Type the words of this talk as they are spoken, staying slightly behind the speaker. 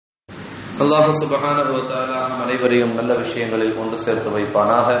அல்லாஹ் சுப்ஹானஹு வ தஆலா நம் அனைவரையும் நல்ல விஷயங்களில் கொண்டு சேர்த்து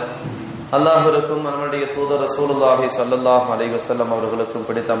வைப்பானாக. அல்லாஹ்விற்கும் நம்முடைய தூதர் ரசூலுல்லாஹி ஸல்லல்லாஹு அலைஹி வஸல்லம் அவர்களுக்கும்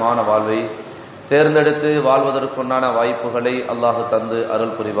பிடித்தமான வாழ்வை தேர்ந்தெடுத்து வாழ்வதற்குண்டான வாய்ப்புகளை அல்லாஹ் தந்து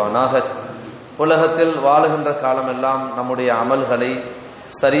அருள் புரிவானாக. உலகத்தில் வாழுகின்ற காலமெல்லாம் நம்முடைய அமல்களை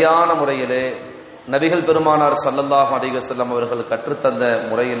சரியான முறையிலே நபிகள் பெருமானார் ஸல்லல்லாஹு அலைஹி வஸல்லம் அவர்கள் கற்றுத்தந்த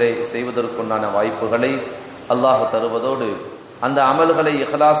முறையிலே செய்வதற்குண்டான வாய்ப்புகளை அல்லாஹ் தருவதோடு அந்த அமல்களை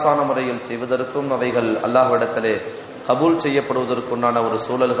இஹ்லாஸான முறையில் செய்வதற்கும் அவைகள் அல்லாஹ்விடத்திலே கபூல் செய்யப்படுவதற்குண்டான ஒரு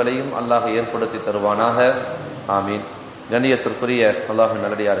சூழல்களையும் அல்லாஹ் ஏற்படுத்தி தருவானாக. ஆமீன். கண்ணியத்திற்குரிய அல்லாஹ்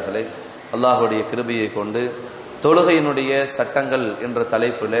நல்லடியார்களே, அல்லாஹுடைய கிருபையை கொண்டு தொழுகையினுடைய சட்டங்கள் என்ற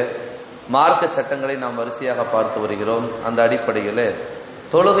தலைப்பிலே மார்க்க சட்டங்களை நாம் வரிசையாக பார்த்து வருகிறோம். அந்த அடிப்படையில்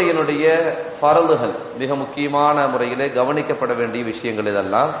தொழுகையினுடைய ஃபரதுகள் மிக முக்கியமான முறையிலே கவனிக்கப்பட வேண்டிய விஷயங்கள்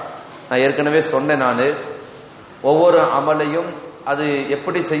இதெல்லாம் நான் ஏற்கனவே சொன்னேன். நான் ஒவ்வொரு அமலையும் அது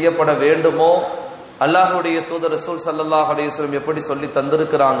எப்படி செய்யப்பட வேண்டுமோ, அல்லாஹ்வுடைய தூதர் ரசூல் ஸல்லல்லாஹு அலைஹி வஸல்லம் எப்படி சொல்லி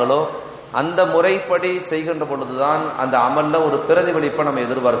தந்திருக்கிறாங்களோ அந்த முறைப்படி செய்கின்ற பொழுதுதான் அந்த அமல்ல ஒரு பிரதிபலிப்பை நம்ம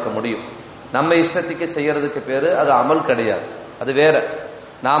எதிர்பார்க்க முடியும். நம்ம இஷ்டத்துக்கு செய்யறதுக்கு பேரு அது அமல் கிடையாது, அது வேற.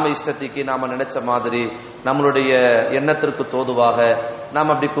 நாம இஷ்டத்துக்கு நாம நினைச்ச மாதிரி நம்மளுடைய எண்ணத்திற்கு தோதுவாக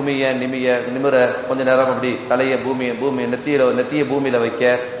நாம் அப்படி குமிய நிமிர கொஞ்ச நேரம் அப்படி தலைய பூமி நெத்திய பூமியில வைக்க,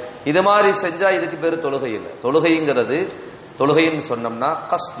 இது மாதிரி செஞ்சா இதுக்கு பேரு தொழுகை இல்லை. தொழுகைங்கிறது, தொழுகைன்னு சொன்னோம்னா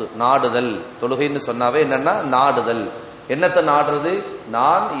கஸ்து, நாடுதல். தொழுகைன்னு சொன்னாவே என்னன்னா நாடுதல். என்னத்தை நாடுறது?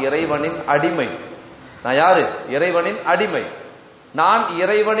 நான் இறைவனின் அடிமை. நான் யாரு? இறைவனின் அடிமை. நான்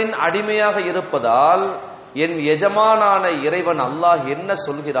இறைவனின் அடிமையாக இருப்பதால் என் எஜமானான இறைவன் அல்லாஹ் என்ன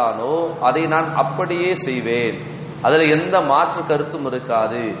சொல்கிறானோ அதை நான் அப்படியே செய்வேன். அதுல எந்த மாற்று கருத்தும்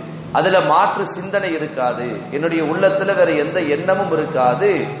இருக்காது, அதுல மாற்று சிந்தனை இருக்காது, என்னுடைய உள்ளத்துல வேற எந்த எண்ணமும்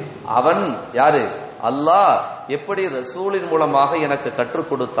இருக்காது. அவன் யாரு? அல்லாஹ் எப்படி ரசூலின் மூலமாக எனக்கு கற்றுக்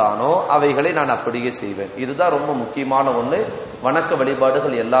கொடுத்தானோ அவைகளை நான் அப்படியே செய்வேன். இதுதான் ரொம்ப முக்கியமான ஒண்ணு வணக்க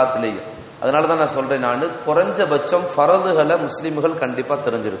வழிபாடுகள் எல்லாத்திலையும். அதனாலதான் நான் சொல்றேன், நான் குறைஞ்சபட்சம் ஃபரதுகளை முஸ்லிம்கள் கண்டிப்பா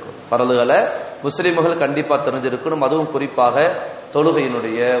தெரிஞ்சிருக்கும். ஃபரதுகளை முஸ்லிம்கள் கண்டிப்பா தெரிஞ்சிருக்கணும். அதுவும் குறிப்பாக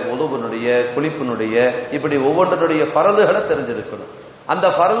தொழுகையினுடைய, உளுவினுடைய, குளிப்பினுடைய, இப்படி ஒவ்வொன்றினுடைய ஃபரதுகளை தெரிஞ்சிருக்கணும். அந்த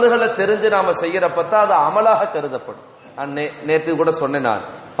ஃபரதுகளை தெரிஞ்சு நாம செய்யறப்பதான் அது அமலாக கருதப்படும். நான் நேற்று கூட சொன்னேன், நான்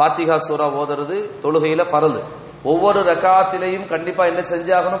ஃபாத்திஹா சூரா ஓதுறது தொழுகையில ஃபரது. ஒவ்வொரு ரக்காத்திலையும் கண்டிப்பா என்ன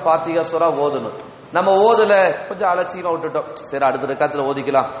செஞ்சாகணும்? ஃபாத்திஹா சூரா ஓதணும். நம்ம ஓதுல கொஞ்சம் அலட்சியமா விட்டுட்டோம், சரி அடுத்த ரக்காத்துல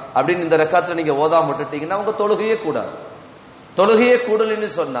ஓதிக்கலாம் அப்படின்னு இந்த ரக்காத்துல நீங்க ஓதாம விட்டுட்டீங்கன்னா உங்க தொழுகையே கூடாது. தொழுகையே கூடலன்னு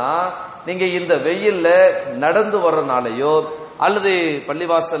சொன்னா நீங்க இந்த வெயில்ல நடந்து வர்றனாலையோ அல்லது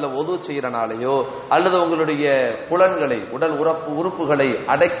பள்ளிவாசல்ல ஒது செய்யறனாலையோ அல்லது உங்களுடைய புலன்களை, உடல் உறுப்புகளை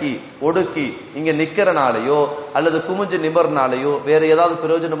அடக்கி ஒடுக்கி இங்க நிக்கிறனாலையோ அல்லது குமிஞ்சு நிபர்னாலையோ வேற ஏதாவது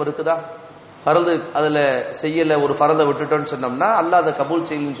பிரயோஜனம் இருக்குதா? ஃபரது அதுல செய்யல, ஒரு ஃபரதை விட்டுட்டோம்னு சொன்னோம்னா அல்லாஹ் அதை கபூல்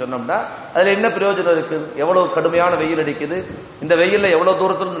செய்யலன்னு சொன்னோம்னா அதுல என்ன பிரயோஜனம் இருக்குது? எவ்வளவு கடுமையான வெயில் அடிக்குது. இந்த வெயில்ல எவ்வளவு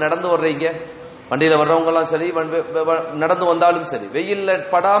தூரத்துல இருந்து நடந்து வர்றீங்க? வண்டியில வர்றவங்க எல்லாம் சரி, நடந்து வந்தாலும் சரி, வெயில்ல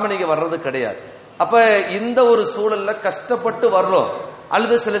படாம நீங்க வர்றது கிடையாது. அப்ப இந்த ஒரு சூழல்ல கஷ்டப்பட்டு வர்றோம்,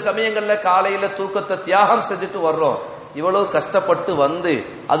 அல்லது சில சமயங்கள்ல காலையில தூக்கத்தை தியாகம் செஞ்சுட்டு வர்றோம். இவ்வளவு கஷ்டப்பட்டு வந்து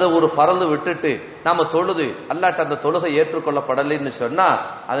அதை ஒரு ஃபரது விட்டுட்டு நாம தொழுது அல்லாட்ட அந்த தொழுகை ஏற்றுக்கொள்ளப்படலைன்னு சொன்னா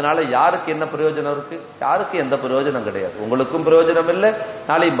அதனால யாருக்கு என்ன பிரயோஜனம் இருக்கு? யாருக்கு எந்த பிரயோஜனம் கிடையாது. உங்களுக்கும் பிரயோஜனம் இல்லை,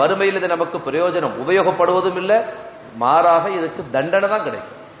 நாளை மறுமையில் இது நமக்கு பிரயோஜனம் உபயோகப்படுவதும் இல்லை. மாறாக இதுக்கு தண்டனை தான்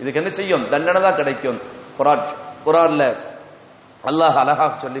கிடைக்கும். இதுக்கு என்ன செய்யும்? தண்டனை தான் கிடைக்கும். குர்ஆன்ல அல்லாஹ்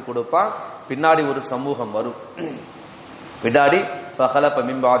அழகாக சொல்லி கொடுப்பான், பின்னாடி ஒரு சமூகம் வரும், பின்னாடி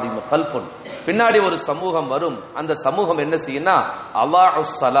ஒரு சமூகம் வரும். அந்த சமூகம் என்ன செய்யும்னா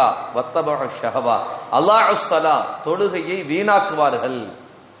அல்லாஹுஸ் ஸலா வத்தபஉ ஷஹவா, அல்லாஹுஸ் ஸலா தொழுகையை வீணாக்குவார்கள்.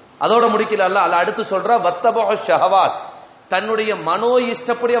 அதோட முடிக்கல, அல்லாஹ் அடுத்து சொல்றா வத்தபஉ ஷஹவாத், தன்னுடைய மனோ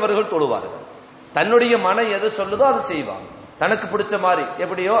இஷ்டப்படி அவர்கள் தொழுவார்கள். தன்னுடைய மனம் எது சொல்லுதோ அதை செய்வாங்க. தனக்கு பிடிச்ச மாதிரி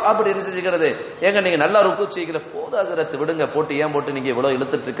எப்படியோ அப்படி செஞ்சுக்கிறது. ஏங்க நீங்க நல்லா ருக்கு செய்கிற போது ஹஜ்ரத் விடுங்க, போட்டு ஏன் போட்டு நீங்க இவ்வளவு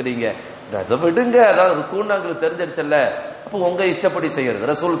இழுத்துட்டு இருக்கிறீங்க, அதை விடுங்க, அதாவது ருக்குன்னு உங்களுக்கு தெரிஞ்சிருச்சல்ல. அப்போ உங்க இஷ்டப்படி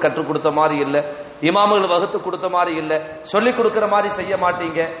செய்யறது ரசூல் கற்றுக் கொடுத்த மாதிரி இல்ல, இமாம்கள் வகுத்து கொடுத்த மாதிரி இல்ல, சொல்லி கொடுக்கிற மாதிரி செய்ய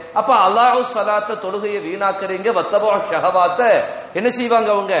மாட்டீங்க. அப்ப அல்லாஹு ஸலாத்த தொழுகையை வீணாக்குறீங்க. வத்தபா ஷஹவாத்த என்ன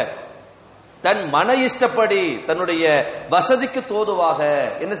செய்வாங்க? அவங்க தன் மன இஷ்டப்படி தன்னுடைய வசதிக்கு தோதுவாக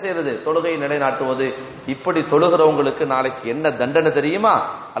என்ன செய்யறது? தொழுகையை நிலைநாட்டுவது. இப்படி தொழுகிறவங்களுக்கு நாளைக்கு என்ன தண்டனை தெரியுமா?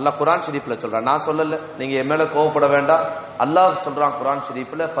 அல்லாஹ் குர்ஆன் ஷரீஃப்ல சொல்றான், நான் சொல்லல, நீங்க என் மேல கோவப்பட வேண்டாம். அல்லாஹ் சொல்றான் குர்ஆன்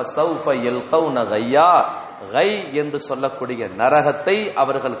ஷரீஃப்ல, ஃபஸௌஃப யல்கௌன கய்யா, கை என்று சொல்லக்கூடிய நரகத்தை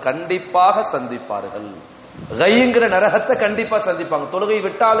அவர்கள் கண்டிப்பாக சந்திப்பார்கள். கைங்கிற நரகத்தை கண்டிப்பா சந்திப்பாங்க. தொழுகை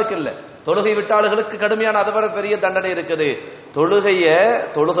விட்டாளுக்கு இல்ல, தொழுகை விட்டாளுகளுக்கு கடுமையான அதை விட பெரிய தண்டனை இருக்குது. தொழுகைய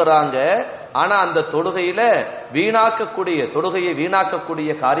தொழுகிறாங்க, ஆனா அந்த தொழுகையில தொழுகையை வீணாக்கக்கூடிய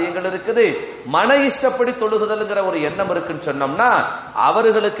காரியங்கள் இருக்குது. மன இஷ்டப்படி தொழுகுதல்ங்கிற ஒரு எண்ணம் இருக்குன்னு சொன்னோம்னா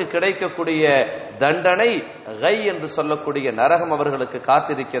அவர்களுக்கு கிடைக்கக்கூடிய தண்டனை கை என்று சொல்லக்கூடிய நரகம் அவர்களுக்கு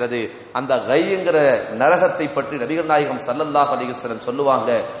காத்திருக்கிறது. அந்த கைங்கிற நரகத்தை பற்றி நபிகள் நாயகம் ஸல்லல்லாஹு அலைஹி வஸல்லம் சொல்லுவாங்க.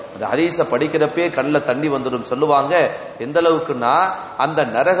 அந்த ஹதீஸ படிக்கிறப்பே கண்ணுல தண்ணி வந்துடும் சொல்லுவாங்க. எந்த அளவுக்குன்னா அந்த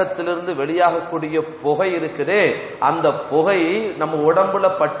நரகத்திலிருந்து வெளியாகக்கூடிய புகை இருக்குதே, அந்த புகை நம்ம உடம்புல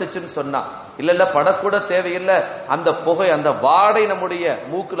பட்டுச்சுன்னு சொன்னா, இல்ல படக்கூட தேவையில்லை, அந்த புகை அந்த வாடை நம்முடைய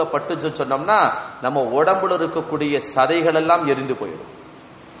மூக்குல பட்டுச்சுன்னு சொன்னோம்னா நம்ம உடம்புல இருக்கக்கூடிய சதைகள் எல்லாம் எரிந்து போயிடும்.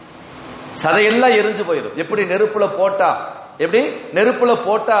 சதையெல்லாம் எரிஞ்சு போயிடும். எப்படி நெருப்புல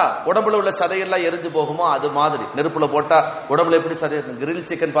போட்டா உடம்புல உள்ள சதையெல்லாம் எரிஞ்சு போகுமோ அது மாதிரி நெருப்புல போட்டா உடம்புல எப்படி சதை. கிரில்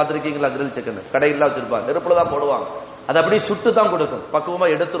சிக்கன் பாத்திருக்கீங்களா? கிரில் சிக்கன் கடையெல்லாம் வச்சிருப்பாங்க, நெருப்புல தான் போடுவாங்க. அது அப்படியே சுட்டு தான் கொடுக்கும், பக்குவமா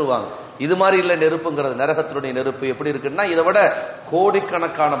எடுத்துருவாங்க. இது மாதிரி இல்ல நெருப்புங்கிறது. நரகத்தினுடைய நெருப்பு எப்படி இருக்குன்னா இதை விட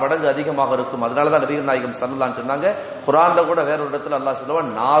கோடிக்கணக்கான மடங்கு அதிகமாக இருக்கும். அதனாலதான் நபிகள் நாயகம் ஸல்லல்லாஹு அலைஹி வஸல்லம் சொன்னாங்க. குர்ஆன்ல கூட வேற ஒரு இடத்துல அல்லாஹ்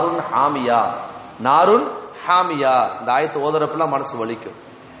சொல்லுவான், நாருன் ஹாமியா. இந்த ஆயத்தை ஓதுறப்பெல்லாம் மனசு வலிக்கும்.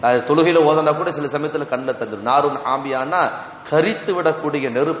 தொழுகையில ஓதனா கூட சில சமயத்துல கண்ணில் தந்துடும். நாருன் ஹாமியானா கரித்து விடக்கூடிய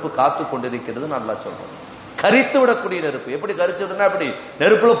நெருப்பு காத்து கொண்டிருக்கிறது நல்லா சொல்றோம். கரித்து விடக்கூடிய நெருப்பு எப்படி கரிச்சுடுனா, அப்படி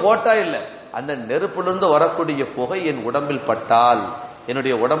நெருப்புல போட்டா இல்ல, அந்த நெருப்பிலிருந்து வரக்கூடிய புகை என் உடம்பில் பட்டால்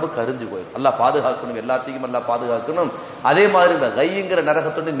என்னுடைய உடம்பு கரிஞ்சு போயிடும். அல்லாஹ் பாதுகாக்கணும், எல்லாத்தையும் அல்லாஹ் பாதுகாக்கணும். அதே மாதிரி இந்த கைங்கிற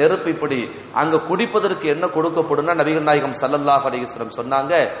நரகத்துடைய நெருப்பு இப்படி அங்க குடிப்பதற்கு என்ன கொடுக்கப்படும்னா நபிகள் நாயகம் ஸல்லல்லாஹு அலைஹி வஸல்லம்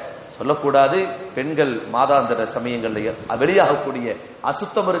சொன்னாங்க, சொல்லக்கூடாது. பெண்கள் மாதாந்திர சமயங்கள்ல வெளியாகக்கூடிய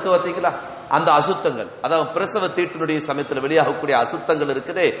அசுத்தம் இருக்கு பார்த்தீங்களா, அந்த அசுத்தங்கள், அதாவது பிரசவ தீட்டினுடைய சமயத்தில் வெளியாகக்கூடிய அசுத்தங்கள்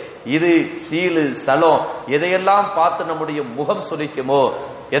இருக்குதே, இது சீலு சலம் எதையெல்லாம் பார்த்து நம்முடைய முகம்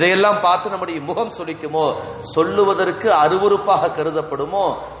சுளிக்குமோ, சொல்லுவதற்கு அருவருப்பாக கருதப்படுமோ,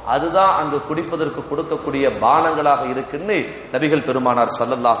 அதுதான் அங்கு குடிப்பதற்கு கொடுக்கக்கூடிய பானங்களாக இருக்குன்னு நபிகள் பெருமானார்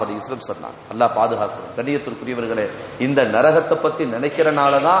ஸல்லல்லாஹு அலைஹி வஸல்லம் சொன்னார். அல்லாஹ் பாதுகாக்கணும். கண்ணியத்திற்குரியவர்களே, இந்த நரகத்தை பத்தி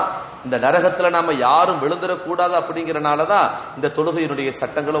நினைக்கிறனாலதான், இந்த நரகத்துல நாம யாரும் விழுந்துடக்கூடாது அப்படிங்கறனாலதான் இந்த தொழுகையினுடைய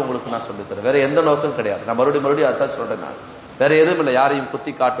சட்டங்களை உங்களுக்கு நான் சொல்லித்தரேன். வேற எந்த நோக்கம் கிடையாது. நான் மறுபடியும் அதான் சொல்றேன். நான் வேற எதுவும் இல்லை. யாரையும்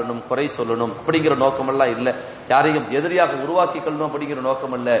குத்தி காட்டணும், குறை சொல்லணும் அப்படிங்கிற நோக்கம் எல்லாம் இல்லை. யாரையும் எதிரியாக உருவாக்கிக்கணும் அப்படிங்கிற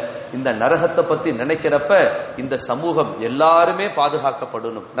நோக்கம் இல்ல. இந்த நரகத்தை பத்தி நினைக்கிறப்ப இந்த சமூகம் எல்லாருமே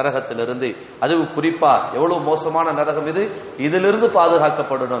பாதுகாக்கப்படணும் நரகத்திலிருந்து. அதுவும் குறிப்பா எவ்வளவு மோசமான நரகம் இது, இதிலிருந்து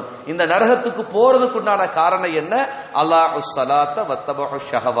பாதுகாக்கப்படணும். இந்த நரகத்துக்கு போறதுக்குண்டான காரணம் என்ன? அல்லாஹுஸ் ஸலாத்த வத்தபஹு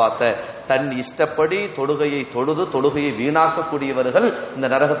ஷஹவாத்த, தன் இஷ்டப்படி தொழுகையை தொழுகையை வீணாக்கக்கூடியவர்கள் இந்த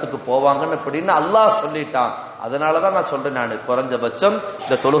நரகத்துக்கு போவாங்கன்னு அப்படின்னு அல்லாஹ் சொல்லிட்டான். அதனாலதான் நான் சொல்றேன், நான் குறைஞ்சபட்சம்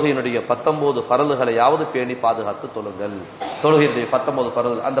இந்த தொழுகையினுடைய 19 ஃபரதுகளையாவது பேணி பாதுகாத்து தொழுங்கள். தொழுகையினுடைய 19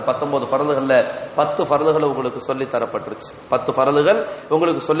 ஃபரது, அந்த 19 ஃபரதுகள்ல 10 ஃபரதுகள் உங்களுக்கு சொல்லி தரப்பட்டுருச்சு. 10 ஃபரதுகள்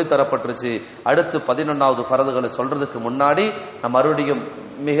உங்களுக்கு சொல்லி தரப்பட்டுருச்சு. அடுத்து 11வது ஃபரதுகளை சொல்றதுக்கு முன்னாடி நான் மறுபடியும்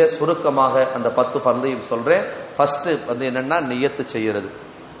மிக சுருக்கமாக அந்த 10 ஃபரதையும் சொல்றேன். ஃபர்ஸ்ட் என்னன்னா நியத்து செய்யறது.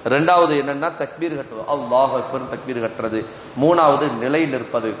 ரெண்டாவது என்னன்னா தக்பீர் கட்டுவது, அல்லாஹ் அக்பர் தக்பீர் கட்டுறது. மூணாவது நிலை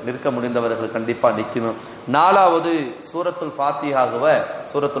நிற்பது, நிற்க முடிந்தவர்கள் கண்டிப்பா நிக்கணும். நாலாவது சூரத்துல் ஃபாத்தியாவை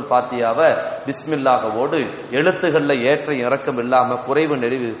பிஸ்மில்லாஹ்வோடு எழுத்துகள்ல ஏற்ற இறக்கம் இல்லாம, குறைவு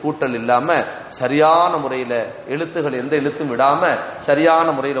நெறிவு கூட்டல் இல்லாம சரியான முறையில எழுத்துகள் எந்த எழுத்தும் விடாம சரியான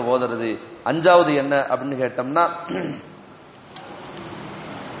முறையில ஓதுறது. அஞ்சாவது என்ன அப்படின்னு கேட்டோம்னா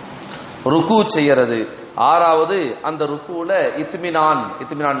ருக்கு செய்யறது. ஆறாவது அந்த ருக்குல இத்மினான்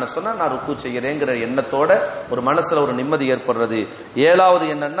சொன்னா நான் ருக்கு செய்யறேங்கிற எண்ணத்தோட ஒரு மனசுல ஒரு நிம்மதி ஏற்படுறது. ஏழாவது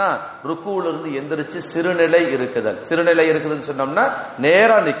என்னன்னா ருக்குல இருந்து எந்திரிச்சு சிறுநிலை இருக்குதுன்னு சொன்னோம்னா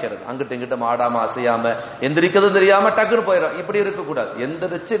நேரா நிக்கிறது, அங்கிட்ட இங்கிட்ட ஆடாம அசையாம, எந்திரிக்கிறது தெரியாம டக்குன்னு போயிடும், இப்படி இருக்க கூடாது.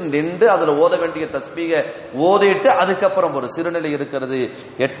 எந்திரிச்சு நின்று அதுல ஓத வேண்டிய தஸ்பீக ஓதிட்டு அதுக்கப்புறம் ஒரு சிறுநிலை இருக்கிறது.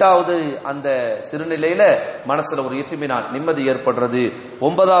 எட்டாவது அந்த சிறுநிலையில மனசுல ஒரு இத்மினான் நிம்மதி ஏற்படுறது.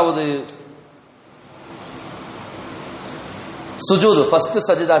 ஒன்பதாவது சுஜூது, ஃபர்ஸ்ட்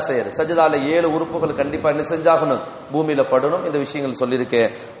சஜிதா செய்யறது. சஜிதால 7 உறுப்புகள் கண்டிப்பா என்ன செஞ்சாகணும், பூமியில படணும். இந்த விஷயங்கள் சொல்லியிருக்கேன்.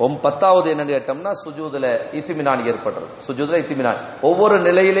 10வது என்னன்னு கேட்டோம்னா சுஜூதுல இத்மினான் ஏற்படுறது. சுஜூதுல இத்மினான், ஒவ்வொரு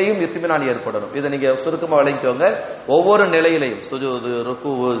நிலையிலையும் இத்மினான் ஏற்படணும். இதை நீங்க சுருக்கமா விளங்கிக்கோங்க. ஒவ்வொரு நிலையிலையும் சுஜூது,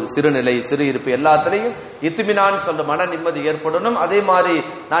 ருக்கு, சிறுநிலை, சிறு இருப்பு எல்லாத்திலையும் இத்மினான் சொல்ற மன நிம்மதி ஏற்படணும். அதே மாதிரி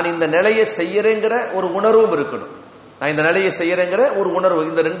நான் இந்த நிலையை செய்யறேங்கிற ஒரு உணர்வும் இருக்கணும். நான் இந்த நிலையை செய்யறேங்கிற ஒரு உணர்வு,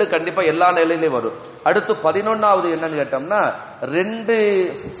 இந்த ரெண்டு கண்டிப்பா எல்லா நிலையிலையும் வரும். அடுத்து 11வது என்னன்னு கேட்டோம்னா 2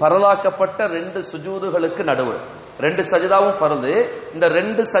 ஃபரலாக்கப்பட்ட 2 சுஜூதுகளுக்கு நடுவு, 2 சஜிதாவும் ஃபரது, இந்த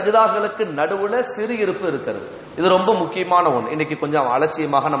 2 சஜிதாக்களுக்கு நடுவுல சிறு இருப்பு இருக்கிறது. இது ரொம்ப முக்கியமான ஒன்று. இன்னைக்கு கொஞ்சம்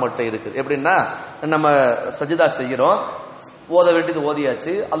அலட்சியமாக நம்மகிட்ட இருக்குது. எப்படின்னா நம்ம சஜிதா செய்யறோம், ஓத வேண்டியது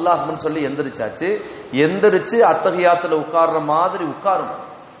ஓதியாச்சு, அல்லாஹ்னு சொல்லி எந்திரிச்சு அத்தஹியாத்துல உட்கார்ற மாதிரி உட்காரும்.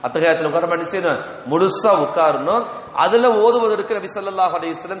 அத்தகையத்துல உட்கார முழுசா உட்காரணும். அதுல ஓதுவதற்கு நபி ஸல்லல்லாஹு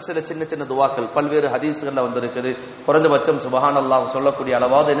அலைஹி வஸல்லம் சில சின்ன சின்ன துவாக்கள் பல்வேறு ஹதீஸ்கள்ல வந்திருக்குது. குறைந்தபட்சம் சுப்ஹானல்லாஹ் சொல்லக்கூடிய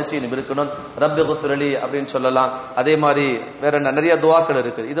அளவாவது என்ன செய்யணும் இருக்கணும். ரப்பி குஃபிர்லி அப்படின்னு சொல்லலாம். அதே மாதிரி வேற நிறைய துவாக்கள்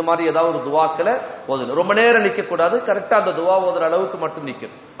இருக்கு. இது மாதிரி ஏதாவது ஒரு துவாக்களை ஓதணும். ரொம்ப நேரம் நிக்க கூடாது. கரெக்டா அந்த துவா ஓதுற அளவுக்கு மட்டும்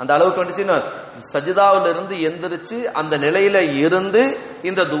நிக்கணும். அந்த அளவுக்கு வந்துச்சுன்னா சஜிதாவில இருந்து எந்திரிச்சு அந்த நிலையில இருந்து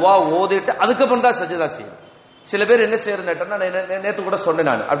இந்த துவா ஓதிட்டு அதுக்கப்புறம் தான் சஜிதா செய்யணும். சில பேர் என்ன செய்யறேன்னா நேத்து கூட சொன்னேன்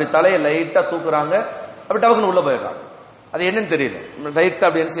நான், அப்படி தலையை லைட்டா தூக்குறாங்க, அப்படி டவுக்குன்னு உள்ள போயிடுறாங்க. அது என்னன்னு தெரியல. லைட்டா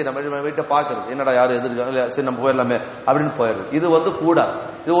அப்படி என்ன செய்யணும், நம்ம வீட்டை பாக்குறது, என்னடா யாரும் எதிர்க்க, சரி நம்ம போயிடலாமே அப்படின்னு போயிடுறது. இது கூடாது.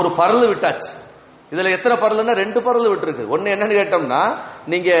 இது ஒரு பரல் விட்டாச்சு. இதுல எத்தனை பரல்னா 2 பரல் விட்டுருக்கு. ஒன்னு என்னன்னு கேட்டோம்னா,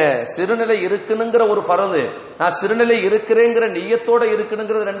 நீங்க சிறுநிலை இருக்குனுங்கிற ஒரு பரல், நான் சிறுநிலை இருக்கிறேங்கிற நியத்தோட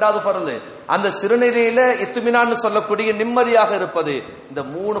இருக்கணுங்கிறது 2வது பரல். அந்த சிறுநிலையில இத்துமினான்னு சொல்லக்கூடிய நிம்மதியாக இருப்பது, இந்த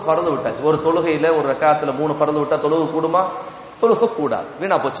 3 பரல் விட்டாச்சு. ஒரு தொழுகையில ஒரு ரக்காத்துல 3 பரல் விட்டா தொழுகை கூடுமா? தொழுகை கூடாது.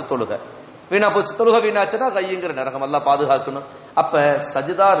 வீணா போச்சு தொழுகை. வீணா போச்சு தொழுகை. வீணாச்சுன்னா கையுங்கிற நரகம் எல்லாம் பாதுகாக்கணும். அப்ப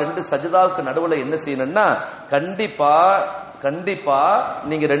சஜிதா 2 சஜிதாவுக்கு நடுவுல என்ன செய்யணும்னா, கண்டிப்பா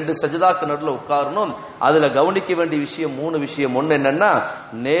நீங்க 2 சஜிதாக்கு நடுவுல உட்காரணும். அதுல கவனிக்க வேண்டிய விஷயம் 3 விஷயம். ஒண்ணு என்னன்னா,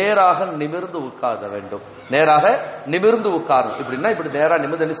 நேராக நிமிர்ந்து உட்கார வேண்டும். நேராக நிமிர்ந்து உட்காரணும். இப்படின்னா இப்படி நேரா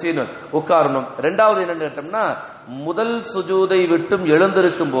நிமிர்ந்து என்ன செய்யணும், உட்காரணும். 2வது என்னன்னு கேட்டோம்னா, முதல் சுஜூதை விட்டும்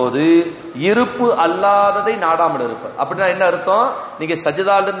எழுந்திருக்கும் போது இருப்பு அல்லாததை நாடாமல் இருப்பார். அப்படின்னா என்ன அர்த்தம், நீங்க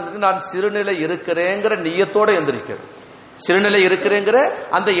சஜிதால இருந்து நான் சிறுநிலை இருக்கிறேங்கிற நியத்தோட எந்திரிக்கணும். சிறுநிலை இருக்கிறேங்கிற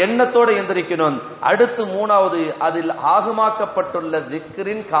அந்த எண்ணத்தோட எந்திரிக்கணும். அடுத்து 3வது, அதில் ஆகமாக்கப்பட்டுள்ள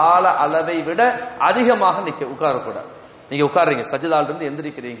திக்ரின் கால அளவை விட அதிகமாக உட்காரக்கூடாது. நீங்க உட்கார்றீங்க, சஜிதால இருந்து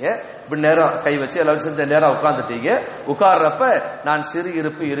எந்திரிக்கிறீங்க, இப்படி நேரம் கை வச்சு எல்லாரும் செஞ்ச நேரம் உட்கார்ந்துட்டீங்க. உட்கார்றப்ப நான் சிறு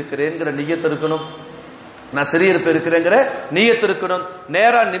இருப்பு இருக்கிறேங்கிற நியத்து இருக்கணும். நான் சிறியிருப்பு இருக்கிறேங்கிற நியத்து இருக்கணும்.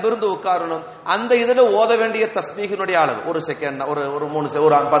 நேரா நிமிர்ந்து உட்காரணும். அந்த இதுல ஓத வேண்டிய தஸ்பீஹினுடைய அளவு ஒரு செகண்ட், ஒரு 3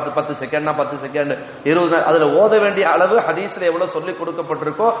 ஒரு 10 செகண்ட்னா 10 செகண்ட் 20, அதுல ஓத வேண்டிய அளவு ஹதீஸ்ல எவ்வளவு சொல்லி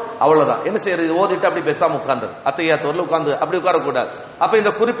கொடுக்கப்பட்டிருக்கோ அவ்வளவுதான். என்ன செய்யறது, ஓதிட்டு அப்படி பேசாம உட்கார்ந்து அத்தகையாத்தோர்ல உட்கார்ந்து அப்படி உட்காரக்கூடாது. அப்ப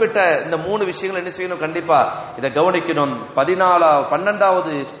இந்த குறிப்பிட்ட இந்த 3 விஷயங்கள் என்ன செய்யணும், கண்டிப்பா இதை கவனிக்கணும்.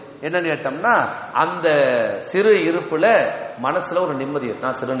 12வது என்னன்னு கேட்டோம்னா, அந்த சிறு இருப்புல மனசுல ஒரு நிம்மதி.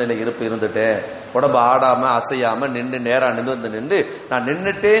 நான் சிறுநிலை இருப்பு இருந்துட்டேன், உடம்பு ஆடாம அசையாம நின்று நேரா நின்று நான்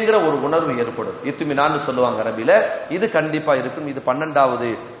நின்னுட்டேங்கிற ஒரு உணர்வு ஏற்படும். இத்துமினான்னு சொல்லுவாங்க அரபில. இது கண்டிப்பா இருக்கும். இது 12வது.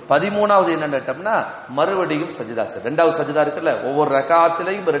 13வது என்னன்னு கேட்டோம்னா, மறுபடியும் சஜிதா செய்ய. 2வது சஜிதா இருக்குல்ல, ஒவ்வொரு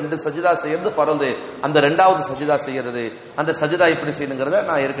ரகாத்திலையும் 2 சஜிதா செய்யறது பரது. அந்த 2வது சஜிதா செய்யறது, அந்த சஜிதா எப்படி செய்யணுங்கிறத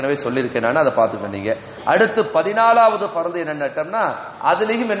நான் ஏற்கனவே சொல்லியிருக்கேன். நான் அதை பார்த்துக்க நீங்க. அடுத்து 14வது பரது என்னன்னு கேட்டோம்னா,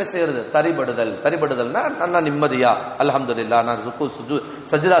 அதுலயும் என்ன செய்யறது, தரிபடுதல்னா நான் நிம்மதியா அல்ஹம்துலில்லாஹ் நான்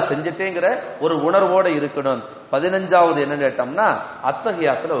சஜிதா செஞ்சுட்டேங்கிற ஒரு உணர்வோட இருக்கணும். 15வது என்னன்னு கேட்டோம்னா,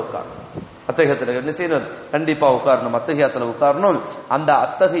 அத்தஹியாத்துல உட்காரணும். அத்தஹியாத்துல என்ன செய்யணும், கண்டிப்பா உட்காரணும். அத்தஹியாத்துல உட்காரணும். அந்த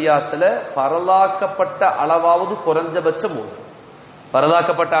அத்தஹியாத்துல பரலாக்கப்பட்ட அளவாவது குறைஞ்சபட்சம் ஓதும்.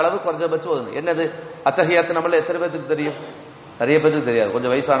 பரலாக்கப்பட்ட அளவு குறைஞ்சபட்சம் ஓதும். என்னது அத்தஹியாத்து, நம்மள எத்தனை பேருக்கு தெரியும்? நிறைய பேருக்கு தெரியாது.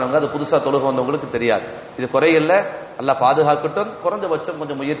 கொஞ்சம் வயசானவங்க, அது புதுசா தொழுக வந்தவங்களுக்கு தெரியாது. இது குறையில்ல, நல்லா பாதுகாக்கட்டும். குறைஞ்சபட்சம்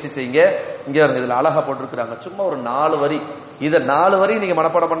கொஞ்சம் முயற்சி செய்யுங்க. இங்க இதுல அழகா போட்டிருக்கிறாங்க, சும்மா ஒரு 4 வரி. இத 4 வரி நீங்க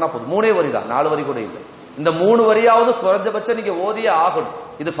மனப்பாடம் பண்ணா போதும். 3 வரி தான், 4 வரி கூட இல்லை. இந்த 3 வரியாவது குறைஞ்சபட்சம் நீங்க ஓதியே ஆகணும்.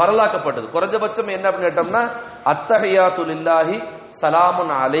 இது பரலாக்கப்பட்டது. குறைஞ்சபட்சம் என்ன அப்படின்னு கேட்டோம்னா, அத்தஹியாத்து லில்லாஹி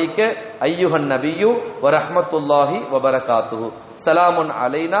சலாமுன் அலைக்க ஐயுஹன் நபியு வ ரஹ்மத்துல்லாஹி வ பரகாத்துஹு சலாமுன்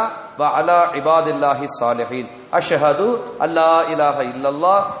அலைனா வ அலா இபாதில்லாஹி ஸாலிஹீன் அஷ்ஹது அல்லா இலாஹ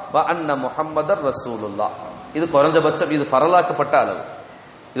இல்லல்லாஹ் வ அன்ன முஹம்மதர் ரசூலுல்லாஹ். இது குறைஞ்சபட்சம். இது பரலாக்கப்பட்ட அளவு.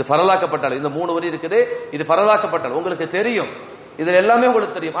 இது பரலாக்கப்பட்ட அளவு. இந்த 3 வரி இருக்குது, இது பரலாக்கப்பட்ட அளவு. உங்களுக்கு தெரியும், இதுல எல்லாமே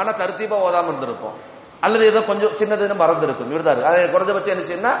உங்களுக்கு தெரியும். ஆனா தர்த்தீபா ஓதாம இருந்திருப்போம், அல்லது ஏதோ கொஞ்சம் சின்னதுன்னு மறந்து இருக்கும். இவர்தான் அதை குறைஞ்சபட்சம் என்ன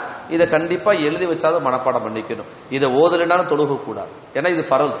செய்யணும்னா, இதை கண்டிப்பா எழுதி வச்சாவது மனப்பாடம் பண்ணிக்கணும். இதை ஓதலைனாலும் தொழுக கூடாது. ஏன்னா இது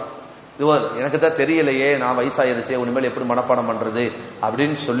பரல். எனக்கு தான் தெரியலையே, நான் வயசாயிருச்சே, உனிமேல் எப்படி மனப்பாடம் பண்றது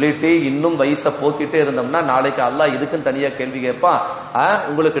அப்படின்னு சொல்லிட்டு இன்னும் வயசை போக்கிட்டே இருந்தோம்னா, நாளைக்கு அல்லாஹ் இதுக்குன்னு தனியா கேள்வி கேட்பான்.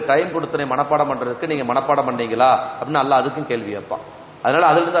 உங்களுக்கு டைம் கொடுத்தனே மனப்பாடம் பண்றதுக்கு, நீங்க மனப்பாடம் பண்ணீங்களா அப்படின்னு அல்லாஹ் அதுக்கும் கேள்வி கேட்பான். அதனால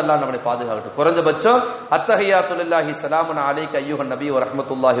அதுல இருந்து அல்லாஹ் நம்மளை பாதுகாக்கட்டும். குறைஞ்சபட்சம் அத்தஹியாத்து லில்லாஹி சலாமுன் அலைக்க ஐயுஹன் நபி வ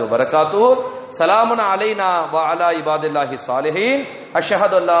ரஹ்மத்துல்லாஹி வ பரகாத்துஹு சலாமுன் அலைனா வ அலா இபாதில்லாஹி ஸாலிஹீன்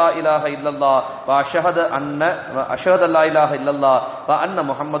அஷ்ஹது அல்லா இலாஹ இல்லல்லாஹ் வ அஷ்ஹது அல்லா இலாஹ இல்லல்லாஹ் வ அன்ன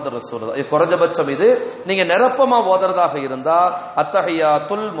முஹம்மதர் ரசூலுல்லாஹ். இது குறைஞ்சபட்சம். இது நீங்க நிரப்பமா ஓதுறதாக இருந்தா,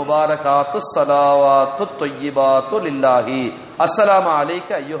 அத்தஹியாத்துல் முபாரகாத்துஸ் ஸலாவாத்துத் தய்யிபாத்து லில்லாஹி அஸ்ஸலாமு அலைக்க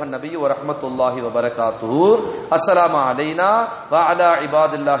ஐயுஹன் நபி வ ரஹ்மத்துல்லாஹி வ பரகாத்துஹு அஸ்ஸலாமு அலைனா வ அலா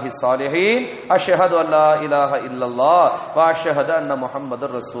இபாதில்லாஹி ஸாலிஹீன் அஷ்ஹது அல்லா இலாஹ இல்லல்லாஹ் வ அஷ்ஹது அன்ன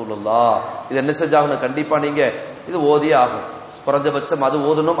முஹம்மதர் ரசூலுல்லாஹ். இது என்ன செஞ்சாகணும், கண்டிப்பா நீங்க இது ஓதியே ஆகும். குறைஞ்சபட்சம் அது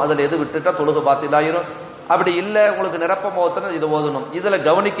ஓதணும். அதுல எது விட்டுட்டா தொழுகை பாத்திலாயிரும். அப்படி இல்ல உங்களுக்கு நிரப்ப ஓதணும் இது ஓதணும். இதுல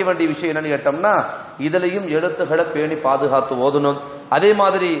கவனிக்க வேண்டிய விஷயம் என்னன்னு கேட்டோம்னா இதுலயும் எழுத்துக்களை பேணி பாதுகாத்து ஓதணும். அதே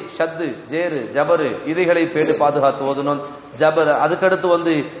மாதிரி ஷத்து, ஜேரு, ஜபரு இதுகளை பேணி பாதுகாத்து ஓதணும். ஜபர்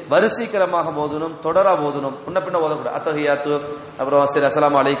அதுக்கடுத்து வரிசீக்கிரமாக ஓதணும், தொடரா ஓதணும், முன்ன பின்ன ஓதக்கூடாது. அத்தஹியாத்து அப்புறம் சரி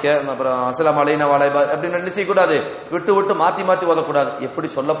அஸ்ஸலாமு அலைக்க அப்புறம் அஸ்ஸலாமு அலைனா வலைபா அப்படின்னு நினைச்சு கூடாது. விட்டு விட்டு மாத்தி மாத்தி ஓதக்கூடாது. எப்படி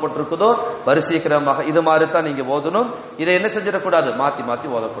சொல்லப்பட்டிருக்குதோ வரிசீக்கிரமாக இது மாதிரி தான் நீங்க ஓதணும். இதை என்ன செஞ்சிடக்கூடாது, மாத்தி மாத்தி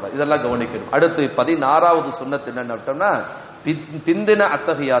ஓதக்கூடாது. இதெல்லாம் கவனிக்கணும். அடுத்து 16வது சுன்னத் என்னன்னா பிந்தின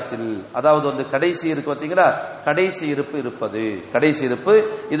அத்தஹியாத்தில், அதாவது கடைசி இருக்கு பாத்தீங்களா, கடைசி இருப்பு இருப்பது. கடைசி இருப்பு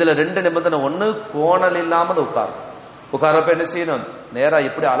இதுல 2 நிபந்தனை. ஒண்ணு கோணல் இல்லாமல் உட்காரப்ப என்ன செய்யணும், நேரா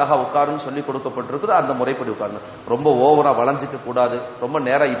எப்படி அழகா உட்காருன்னு சொல்லி கொடுக்கப்பட்டிருக்குது அந்த முறைப்படி உட்காரணும். ரொம்ப ஓவரா வளைஞ்சிக்க கூடாது, ரொம்ப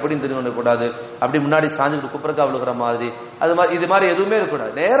நேரா இப்படி திரும்ப கூடாது, அப்படி முன்னாடி சாஞ்சுக்கிட்டு குப்பரக்கா விழுகிற மாதிரி அது மாதிரி இது மாதிரி எதுவுமே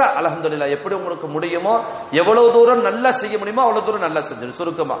இருக்கக்கூடாது. நேரா அல்ஹம்துலில்லாஹ் எப்படி உங்களுக்கு முடியுமோ எவ்வளவு தூரம் நல்லா செய்ய முடியுமோ அவ்வளவு தூரம் நல்லா செஞ்சிடும்.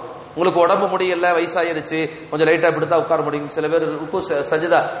 சுருக்கமா உங்களுக்கு உடம்பு முடியல, வயசாயிருச்சு, கொஞ்சம் லைட்டா இப்படித்தான் உட்கார முடியும். சில பேர்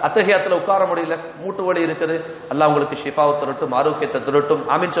சஜிதா அத்தஹியாத்துல உட்கார முடியல, மூட்டு வலி இருக்குது. அல்லாஹ் உங்களுக்கு ஷிஃபாவை தரட்டும், ஆரோக்கியத்தை தரட்டும்.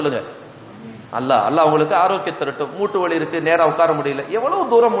 ஆமீன் சொல்லுங்க. அல்லாஹ் உங்களுக்கு ஆரோக்கியம் தரட்டும். மூட்டு வலி இருக்கு, நேரா உட்கார முடியல, எவ்வளவு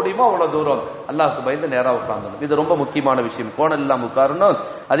தூரம் முடியுமோ அவ்வளவு தூரம் அல்லாஹ்வுக்கு பயந்து நேரா உட்கார்ந்தணும். இது ரொம்ப முக்கியமான விஷயம். கோணல் இல்லாம உட்காரணும்.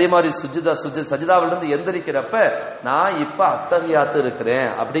 அதே மாதிரி சஜிதாவிலிருந்து எந்திரிக்கிறப்ப நான் இப்ப அத்தஹியாத்து இருக்கிறேன்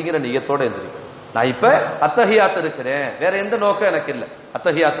அப்படிங்கிற நியத்தோட எந்திரிக்கிறேன். நான் இப்ப அத்தஹியாத்து இருக்கிறேன், வேற எந்த நோக்கம் எனக்கு இல்ல,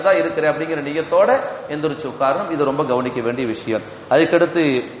 அத்தஹியாத்து தான் இருக்கிறேன் அப்படிங்கிற நியத்தோட எந்திரிச்சு உட்காரணும். இது ரொம்ப கவனிக்க வேண்டிய விஷயம். அதுக்கடுத்து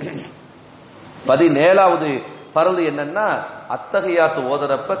 17வது ஃபர்து என்னன்னா அத்தஹியாத்து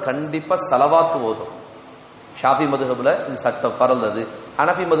ஓதுறப்ப கண்டிப்பா ஸலவாத்து ஓதும். ஷாஃபி மதுஹப்ல இது சட்டம் ஃபர்து. அது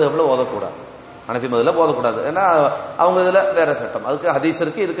ஹனஃபி மதுஹப்ல ஓதக்கூடாது. ஹனஃபி மதுஹப்ல ஓதக்கூடாது. ஏன்னா அவங்க இதுல வேற சட்டம். அதுக்கு ஹதீஸ்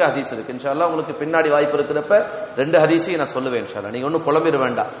இருக்கு, இதுக்கு ஹதீஸ் இருக்கு. இன்ஷாஅல்லாஹ் உங்களுக்கு பின்னாடி வாய்ப்பு இருக்கிறப்ப 2 ஹதீஸையும் நான் சொல்லுவேன் இன்ஷாஅல்லாஹ். நீங்க ஒன்னும் குழம்பிட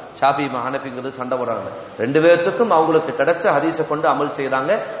வேண்டாம். ஷாஃபி ஹனஃபிங்கிறது சண்டை போடுறாங்க. 2 பேர்த்துக்கும் அவங்களுக்கு கிடைச்ச ஹதீஸை கொண்டு அமல்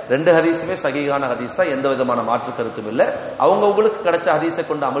செய்யறாங்க. 2 ஹதீஸுமே சஹீஹான ஹதீஸ் தான், எந்த விதமான மாற்று கருத்தும் இல்ல. அவங்க உங்களுக்கு கிடைச்ச ஹதீஸை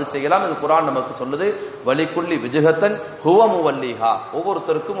கொண்டு அமல் செய்யலாம். இது குர்ஆன் நமக்கு சொல்லுது. வலிக்குல்லி விஜுஹத்தன் ஹுவ முவல்லிஹா,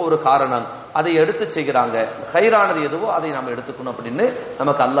 ஒவ்வொருத்தருக்கும் ஒரு காரணம், அதை எடுத்து செய்கிறாங்க. ஹைரானது எதுவோ அதை நாம எடுத்துக்கணும் அப்படின்னு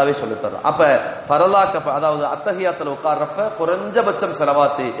நமக்கு அல்லாஹ்வே சொல்லி தர்றோம். அப்ப ஃபரலாக்க அதாவது அத்தஹியாத்துல உட்கார்றப்ப குறைஞ்சபட்சம்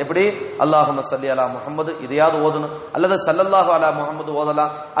ஸலவாத்து எப்படி அல்லாஹும்ம ஸல்லி அலா முஹம்மது இதையாவது ஓதணும், அல்லது ஸல்லல்லாஹு அலா முஹம்மது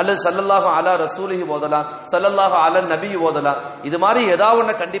ஓதலாம், அல்லது ஸல்லல்லாஹு அலா ரசூலிஹி ஓதலாம், ஸல்லல்லாஹு அலா நபி ஓதலாம். இது மாதிரி ஏதாவது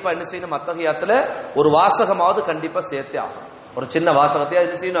ஒண்ணு கண்டிப்பா என்ன செய்யணும், அத்தஹியாத்துல ஒரு வாசகமாவது கண்டிப்பா சேர்த்தே ஆகணும். ஒரு சின்ன வாசகத்தையா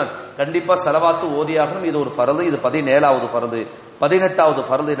என்ன செய்யணும், கண்டிப்பா ஸலவாத்து ஓதியாகணும். இது ஒரு ஃபர்து. இது 17வது ஃபர்து. 18வது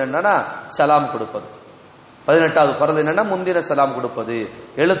ஃபர்து என்னன்னா சலாம் கொடுப்பது. 18வது ஃபர்து என்னன்னா முந்தின சலாம் கொடுப்பது.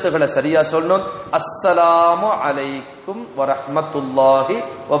 எழுத்துக்களை சரியா சொல்லணும். அஸ்ஸலாமு அலைக்கும் வரஹ்மத்துல்லாஹி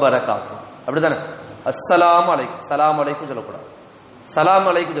வபரகாத்துஹு, அப்படிதானே? அஸ்ஸலாமு அலைக்கும், சலாம் அலைக்கும் சொல்லக்கூடாது, சலாம்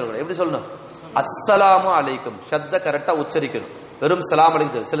அலைக்கும் சொல்லக்கூடாது. எப்படி சொல்லணும், அஸ்ஸலாமு அலைக்கும். ஷத்த கரெக்டா உச்சரிக்கணும். வெறும் சலாம்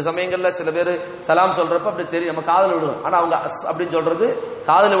அலைக்கும். சில சமயங்கள்ல சில பேர் சலாம் சொல்றப்ப அப்படி தெரியும், நம்ம காதல விழுகும். ஆனா அவங்க அஸ் அப்படின்னு சொல்றது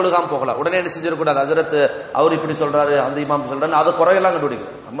காதல விழுகாம போகலாம். உடனே என்ன செஞ்சிடக்கூடாது, ஹஜ்ரத் அவர் இப்படி சொல்றாரு, அந்த இமாம் சொல்றாரு, அதை குறையெல்லாம்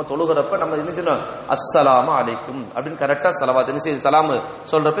கண்டுபிடிக்கணும். நம்ம தொழுகிறப்ப நம்ம என்ன செய்யணும், அஸ்ஸலாமு அலைக்கும் அப்படின்னு கரெக்டா சலவாத் என்ன செய்ய சலாம்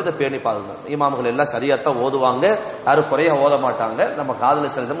சொல்றப்ப இதை பேணி பாருங்க. இமாம்கள் எல்லாம் சரியாத்தான் ஓதுவாங்க, யாரும் குறைய ஓத மாட்டாங்க. நம்ம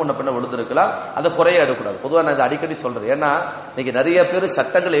காதல சில முன்ன பின்ன விழுந்திருக்கலாம், அதை குறைய எடுக்கக்கூடாது. பொதுவாக நான் இதை அடிக்கடி சொல்றேன். ஏன்னா இன்னைக்கு நிறைய பேர்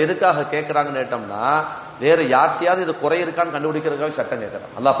சட்டங்களை எதுக்காக கேட்கறாங்கன்னு கேட்டோம்னா, வேற யார்த்தையாவது இது குறை இருக்கான்னு கண்டுபிடிக்கிறதுக்காக சட்டம் கேட்கறாங்க.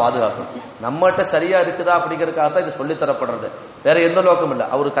 நல்லா பாதுகாக்கும். நம்மகிட்ட சரியா இருக்குதா அப்படிங்கிறதுக்காக தான் இது சொல்லி தரப்படுறது. வேற எந்த நோக்கம் இல்லை.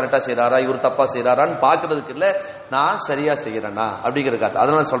 அவரு கரெக்டா செய்யறாரா, இவர் தப்பா செய்யறாரான்னு பாக்குறதுக்கு இல்ல, நான் சரியா செய்யறேனா அப்படிங்கிறதுக்காக.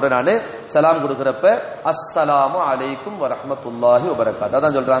 அதனால சொல்றேன் நானு, சலாம் கொடுக்கிறப்ப அஸ்ஸலாமு அலைக்கும் வரஹ்மத்துல்லாஹி வபரகாத்துஹு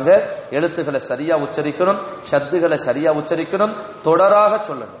அதான் சொல்றாங்க. எழுத்துக்களை சரியா உச்சரிக்கணும், ஷத்துகளை சரியா உச்சரிக்கணும், தொடராக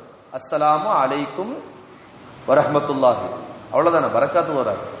சொல்லணும். அஸ்ஸலாமு அலைக்கும் வரஹ்மத்துல்லாஹி, அவ்வளவுதானே, பரக்காத்து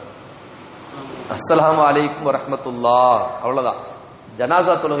வராது. அஸ்ஸலாமு அலைக்கும் வரஹ்மத்துல்லாஹ், அவ்வளவுதான்.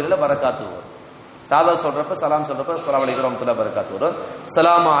 ஜனாசா தொழுகையில பரக்காத்து வரும். சாதா சொல்றப்ப சலாம் சொல்றப்ப அஸ்ஸலாமு அலைக்கும் வரஹ்மத்துல்லாஹி பரக்காத்து வரும்.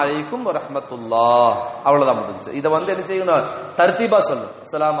 அஸ்ஸலாமு அலைக்கும் வரஹ்மத்துல்லாஹ், அவ்வளவுதான் முடிஞ்சு. இதை என்ன செய்யணும், தர்த்தீபா சொல்லணும்.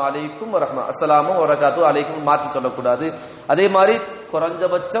 அஸ்ஸலாமு அலைக்கும் அஸ்ஸலாமு வரகாத்து அலைக்கும் மாற்றி சொல்லக்கூடாது. அதே மாதிரி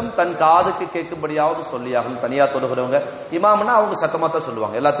குறைஞ்சபட்சம் தன் காதுக்கு கேட்கும்படியாவது சொல்லியாகும். தனியா தொழுகிறவங்க இமாம்னா அவங்க சத்தமா தான்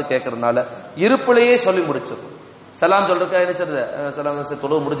சொல்லுவாங்க, எல்லாத்துக்கும் கேட்கறதுனால இருப்புலையே சொல்லி முடிச்சிடும். சலாம் சொல்றதுக்கு என்ன செய்யறது, சலாம்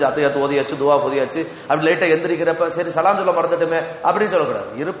தொழுவு முடிஞ்சு அத்தையாத்து ஓதியாச்சு, துவா ஓதியாச்சு, அப்படி லைட்டா எந்திரிக்கிறப்ப சரி சலாம் சொல்ல மறந்துட்டுமே அப்படின்னு சொல்லக்கூடாது.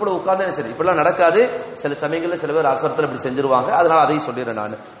 இருப்புல உட்கார்ந்து சரி, இப்பெல்லாம் நடக்காது. சில சமயங்கள்ல சில பேர் அவசரத்துல இப்படி செஞ்சிருவாங்க. அதனால அதையும் சொல்லிடுறேன்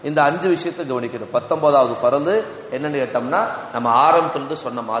நான். இந்த 5 விஷயத்தை கவனிக்கணும். 19வது ஃபர்து என்னன்னு கேட்டோம்னா, நம்ம ஆரம்பத்திலிருந்து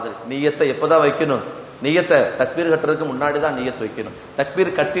சொன்ன மாதிரி நியத்தை எப்பதான் வைக்கணும், நியத்தை தக்பீர் கட்டுறதுக்கு முன்னாடி தான் நியத்து வைக்கணும்.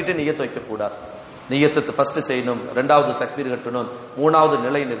 தக்பீர் கட்டிட்டு நியத்து வைக்க கூடாது. நியத்து ஃபர்ஸ்ட் செய்யணும், ரெண்டாவது தக்பீர் கட்டணும், மூணாவது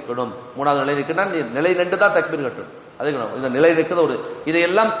நிலை நிற்கணும். மூணாவது நிலை நிற்கணும்னா நிலை நின்று தான் தக்பீர் கட்டணும். அதுக்கு இந்த நிலை நிற்கிறது ஒரு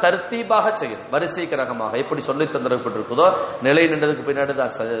இதையெல்லாம் தர்த்தீபாக செய்யணும், வரிசை கிரகமாக எப்படி சொல்லி தந்திருப்பட்டிருக்குதோ. நிலை நின்றதுக்கு பின்னாடி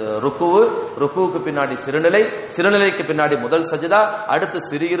தான் ருக்குவு, ருக்குவுக்கு பின்னாடி சிறுநிலை, சிறுநிலைக்கு பின்னாடி முதல் சஜிதா, அடுத்து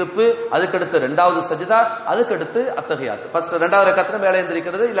சிறு இருப்பு, அதுக்கடுத்து ரெண்டாவது சஜிதா, அதுக்கடுத்து அத்தஹியாத். ஃபர்ஸ்ட் ரெண்டாவது ரக்காத்துல மேலே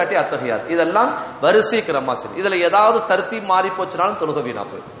எந்திரிக்கிறது, இல்லாட்டி அத்தஹியாத். இதெல்லாம் வரிசை கிரமா செய்யும். இதுல ஏதாவது தர்த்தீப் மாறி போச்சுனாலும் தொழுகை வீணா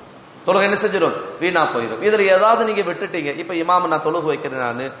போயிடும். தொழுகை என்ன செஞ்சிடும்? வீணா போயிடும். இதுல ஏதாவது நீங்க விட்டுட்டீங்க, இப்ப இமாம நான் தொழுகை வைக்கிறேன்,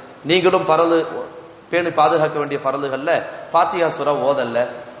 நான் நீங்களும் பரது பேணி பாதுகாக்க வேண்டிய பரதுகள்ல ஃபாத்திஹா சூரா ஓதல்ல,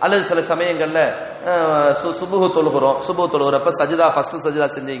 அல்லது சில சமயங்கள்ல சுபுஹு தொழுகிறோம், சுபுஹு தொழுகிறப்ப சஜிதா ஃபர்ஸ்ட் சஜிதா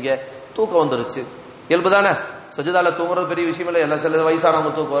செஞ்சீங்க, தூக்கம் வந்துருச்சு. இயல்புதானே, சஜிதால தூங்குறது பெரிய விஷயம் இல்லை. எல்லாம் சில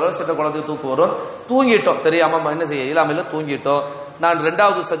வயசானவங்க தூக்கம் வரும், சின்ன குழந்தைக்கு தூக்கம் வரும். தூங்கிட்டோம், தெரியாம என்ன செய்ய இல்லாமல தூங்கிட்டோம். நான்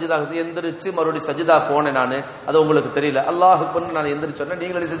ரெண்டாவது சஜிதா எந்திரிச்சு மறுபடியும் சஜிதா போனேன், நான் அது உங்களுக்கு தெரியல. அல்லாஹ் பண்ணு நான் எந்திரிச்சோன்னா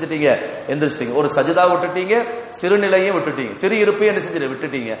நீங்க என்ன செஞ்சிட்டீங்க? எந்திரிச்சிட்டீங்க. ஒரு சஜிதா விட்டுட்டீங்க, சிறுநிலையும் விட்டுட்டீங்க, சிறு இருப்பையும் என்ன செஞ்சு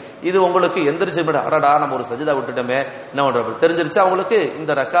விட்டுட்டீங்க. இது உங்களுக்கு எந்திரிச்சு அடடா நம்ம ஒரு சஜிதா விட்டுட்டோமே என்ன பண்ற தெரிஞ்சிருச்சா உங்களுக்கு?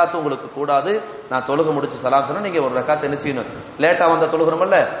 இந்த ரக்காத்து உங்களுக்கு கூடாது. நான் தொழுகை முடிச்சு சலாம் சொன்னா நீங்க ஒரு ரக்காத்து என்ன செய்யணும்? லேட்டா வந்த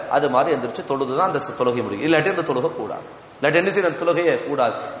தொழுகிறோம்ல அது மாதிரி எந்திரிச்சு தொழுதுதான் அந்த தொழுகை முடியும். இல்லாட்டி அந்த தொழுகை கூடாது. இல்லாட்டி என்ன செய்யணும்? தொழுகையே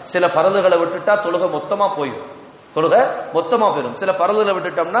கூடாது. சில பரதுகளை விட்டுட்டா தொழுகை மொத்தமா போயிடும், தொழுகை மொத்தமா போயிடும். சில பரதுகளை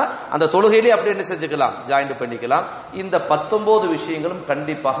விட்டுட்டோம்னா அந்த தொழுகையிலே அப்படி என்ன செஞ்சுக்கலாம்? ஜாயின் பண்ணிக்கலாம். இந்த 19 விஷயங்களும்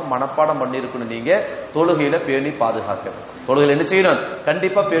கண்டிப்பாக மனப்பாடம் பண்ணிருக்கணும். நீங்க தொழுகையில பேணி பாதுகாக்கணும். தொழுகையில என்ன செய்யணும்?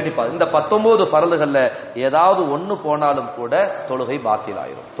 கண்டிப்பா பேணி இந்த 19 பரதுகள்ல ஏதாவது ஒண்ணு போனாலும் கூட தொழுகை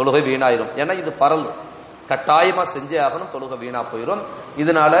பாத்திலாயிரும், தொழுகை வீணாயிரும். ஏன்னா இது பரல், கட்டாயமா செஞ்சே ஆகணும், தொழுகை வீணா போயிடும்.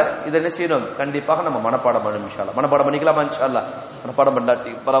 இதனால இதை என்ன செய்யணும்? கண்டிப்பாக நம்ம மனப்பாடம் பண்ணணும். இன்ஷா அல்லாஹ் மனப்பாடம் பண்ணிக்கலாமா? இன்ஷா அல்லாஹ் மனப்பாடம்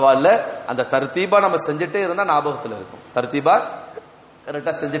பண்ணாட்டி பரவாயில்ல. அந்த தர்த்தீபா நம்ம செஞ்சுட்டே இருந்தா ஞாபகத்துல இருக்கும். தர்த்தீபா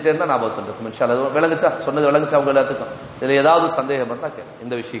கரெக்டா செஞ்சுட்டே இருந்தா ஞாபகத்துல இருக்கும். இன்ஷா அல்லாஹ் விளங்குச்சா? சொன்னது விளங்குச்சா? அவங்க எல்லாத்துக்கும் இதுல ஏதாவது சந்தேகம் இருந்தா கேளு.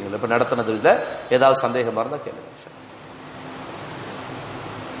 இந்த விஷயங்கள் இப்ப நடத்தினதுல ஏதாவது சந்தேகமா இருந்தா கேளு.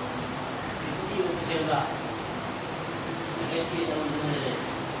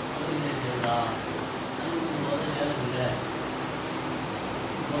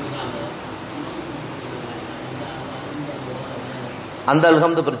 அந்த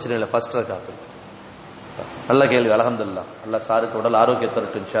அல்ஹம்து பிரச்சனை இல்லை. ஃபர்ஸ்ட் ரக்காத்து நல்ல கேள்வி, அல்ஹம்துலில்லாஹ். அல்லாஹ் சாருக்கு உடல் ஆரோக்கியத்தை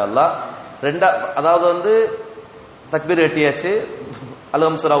தரட்டும் இன்ஷா அல்லாஹ். அதாவது தக்பீர் கட்டியாச்சு,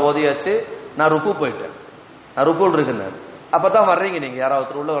 அல்ஹம் சூரா ஓதியாச்சு, நான் ருக்கு போயிட்டேன், நான் ருக்குல் இருக்குன்னு அப்பதான் வர்றீங்க நீங்க,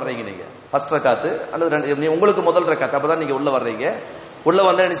 யாராவது உள்ள வர்றீங்க நீங்க ஃபர்ஸ்ட் ரக்காத்து அல்லது உங்களுக்கு முதல் ரக்காத்து, அப்பதான் நீங்க உள்ள வர்றீங்க. உள்ள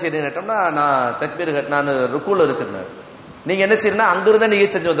வந்தா என்ன செய்யணும்னா நான் தக்பீர் நான் ருக்குல இருக்குன்னு நீங்க என்ன செய்யணும்னா அங்கிருந்தா நீங்க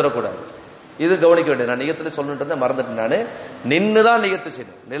செஞ்சு வந்துடக்கூடாது. இது கவனிக்க வேண்டியது. நான் நியத்துல சொல்லிட்டு மறந்துட்டு நானு நின்னுதான் நியத்து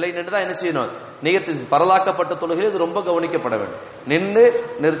செய்யணும், நிலை நின்றுதான் என்ன செய்யணும்? நியத்து பரலாக்கப்பட்ட தொழுகை இது ரொம்ப கவனிக்கப்பட வேண்டும். நின்று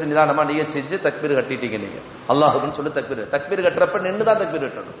நிறுத்தி நிதானமா நியத்து செஞ்சு தக்பீர் கட்டிட்டீங்க நீங்க, அல்லாஹ்வுன்னு சொல்லி தக்பீர் கட்டுறப்ப நின்றுதான் தக்பீர்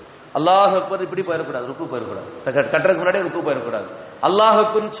கட்டணும். அல்லாஹ் அக்பர் இப்படி போயிடக்கூடாது, ருக்கு போயிடக்கூடாது, கட்டுறதுக்கு முன்னாடி ருக்கு போயிடக்கூடாது. அல்லாஹ்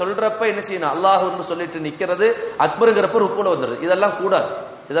அக்பர்னு சொல்றப்ப என்ன செய்யணும்? அல்லாஹ்னு சொல்லிட்டு நிக்கிறது, அக்பருங்கிறப்ப ருக்குல வந்துடுது. இதெல்லாம் கூடாது.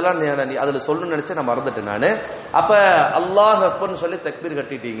 இதெல்லாம் அதுல சொல்லணும்னு நினைச்சு நான் மறந்துட்டேன் நானு. அப்ப அல்லாஹ் அக்பர்னு சொல்லி தக்பீர்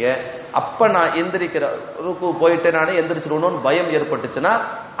கட்டிட்டீங்க, அப்ப நான் எந்திரிக்கிற ருக்கு போயிட்டு நானே எந்திரிச்சிடணும்னு பயம் ஏற்பட்டுச்சுன்னா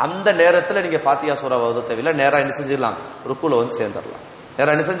அந்த நேரத்துல நீங்க ஃபாத்திஹா சூரா ஓத தேவையில்லை, நேரா என்ன செஞ்சிடலாம்? ருக்குல வந்து சேர்ந்துடலாம்.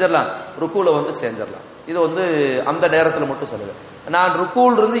 நேரா என்ன செஞ்சிடலாம்? ருக்குல வந்து சேர்ந்துடலாம். இது அந்த நேரத்துல மட்டும் சொல்லுது. நான்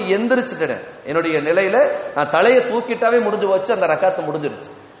ருக்குல இருந்து எந்திரிச்சுட்டேன், என்னுடைய நிலையில நான் தலையை தூக்கிட்டாவே முடிஞ்சு வச்சு அந்த ரக்காத்து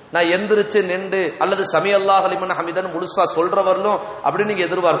முடிஞ்சிருச்சு. நான் எந்திரிச்சு நின்று அல்லது சமி அல்லாஹ் லிமன் ஹமிதன் முழுசா சொல்றவர்களும் அப்படின்னு நீங்க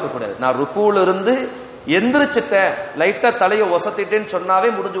எதிர்பார்க்க கூடாது. நான் ருக்குல இருந்து எந்திரிச்சிட்டேன், லைட்டா தலையை ஒசத்திட்டேன்னு சொன்னாவே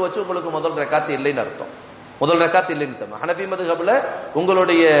முடிஞ்சு வச்சு, உங்களுக்கு முதல் ரக்காத்து இல்லைன்னு அர்த்தம். முதல் ரக்காத்து இல்லைன்னு அர்த்தம். ஹனபி மதுஹப்ல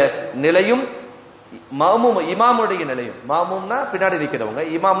உங்களுடைய நிலையும் இமாமுடைய நிலையும், மாமும்னா பின்னாடி இருக்கிறவங்க,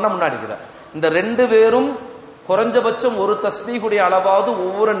 இமாம்னா முன்னாடி இருக்கிற, இந்த ரெண்டு பேரும் குறைஞ்சபட்சம் ஒரு தஸ்பீஹுடைய அளவாவது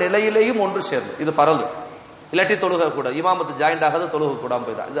ஒவ்வொரு நிலையிலையும் ஒன்று சேரும். இது பரல். இல்லாட்டி தொழுக கூட இமாமத்து ஜாயிண்ட் ஆகாது, தொழுக கூடாம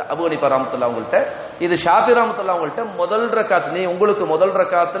போயிடும். இது அபூ ஹனீஃபா ரஹ்மத்துல்லாஹி அவங்கள்ட்ட, இது ஷாஃபி ரஹ்மத்துல்லாஹி அவங்கள்ட்ட முதல் ரக்காத் உங்களுக்கு முதல்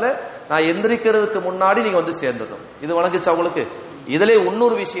ரக்காத்துல நான் எந்திரிக்கிறதுக்கு முன்னாடி நீங்க வந்து சேர்ந்துடும். இது வணங்குச்சு அவங்களுக்கு. இதுல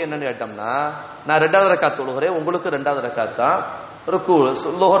இன்னொரு விஷயம் என்னன்னு கேட்டோம்னா, நான் ரெண்டாவது ரக்காத் தொழுகிறேன், உங்களுக்கு ரெண்டாவது ரக்காத் தான் ருக்கு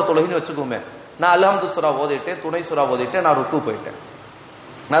லோஹர் தொழுகின்னு வச்சுக்கோமே. நான் அல்ஹம்து சூரா ஓதிட்டேன், துணை சூரா ஓதிட்டேன், நான் ருக்கு போயிட்டேன்.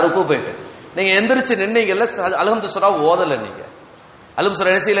 நீங்க எந்திரிச்சு நின்னீங்கல்ல, அல்ஹம்து சூரா ஓதல, நீங்க அல்ஹம்து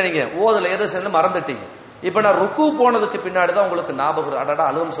சூரா என்ன செய்யல, நீங்க ஓதல, ஏதோ சேர்ந்து மறந்துட்டீங்க. இப்ப நான் ருக்கு போனதுக்கு பின்னாடிதான் உங்களுக்கு ஞாபகம் வரும், அடடா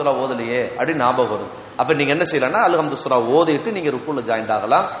அல்ஹம்து சூரா ஓதலையே அப்படின்னு ஞாபகம் வரும். அப்ப நீங்க என்ன செய்யலாம்னா அல்ஹம்து சூரா ஓதிட்டு நீங்க ருக்குல ஜாயின்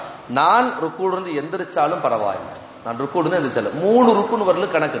ஆகலாம். நான் ருக்குல இருந்து எந்திரிச்சாலும் பரவாயில்லை, நான் ருக்கூல இருந்து எந்திரிச்சல 3 ருக்குன் வரல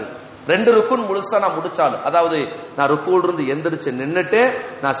கணக்கு இருக்கு. 2 ருக்குன் முழுசா நான் முடிச்சாலும், அதாவது நான் ருக்கூல இருந்து எந்திரிச்சு நின்னுட்டு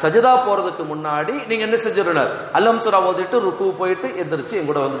நான் சஜிதா போறதுக்கு முன்னாடி நீங்க என்ன செஞ்சிடணும், அல்லம் சூரா ஓதிட்டு ருக்கு போயிட்டு எந்திரிச்சு என்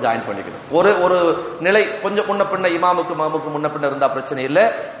கூட வந்து ஜாயின் பண்ணிக்கணும். ஒரு நிலை கொஞ்சம் முன்ன பின்ன இமாமுக்கு முன்ன பின்ன இருந்தா பிரச்சனை இல்லை.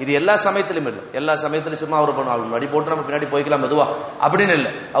 இது எல்லா சமயத்திலும் இல்லை. எல்லா சமயத்திலும் சும்மா அவர் முன்னாடி போட்டு நம்ம பின்னாடி போய்க்கலாம் மெதுவா அப்படின்னு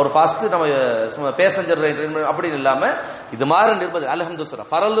இல்லை. அவர் ஃபாஸ்ட் நம்ம பேசஞ்சர் அப்படின்னு இல்லாம இது மாதிரி நிர்பந்தம்.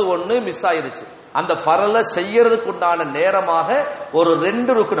 அல்ஹம்துலில்லாஹ் ஃபரல் 1 மிஸ் ஆயிருச்சு. அந்த ஃபரல செய்யறதுக்கு உண்டான நேரமாக ஒரு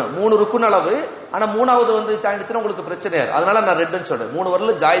 2 ருக்குன் 3 ருக்குன் அளவு, ஆனா 3வது வந்து சாய்ந்துச்சுன்னா உங்களுக்கு பிரச்சனை. அதனால நான் 2ன்னு சொல்றேன். 3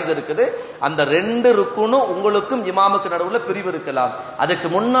 வரல ஜாயிஸ் இருக்குது. அந்த 2 ருக்குனும் உங்களுக்கும் இமாமுக்கு நடுவுல பிரிவு இருக்கலாம். அதுக்கு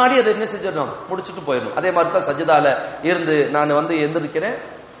முன்னாடி அதை என்ன செஞ்சிடணும், முடிச்சுட்டு போயிடணும். அதே மாதிரி தான் சஜிதால இருந்து நான் வந்து எந்திரிக்கிறேன்,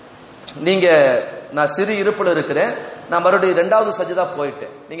 நீங்க நான் சிறு இருப்புல இருக்கிறேன், நான் மறுபடியும் 2வது சஜிதா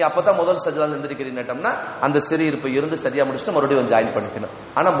போயிட்டேன், நீங்க அப்பதான் முதல் சஜிதால எந்திரிக்கிறீங்கன்னா அந்த சிறு இருப்பு இருந்து சரியா முடிச்சுட்டு மறுபடியும் ஜாயின் பண்ணிக்கணும்.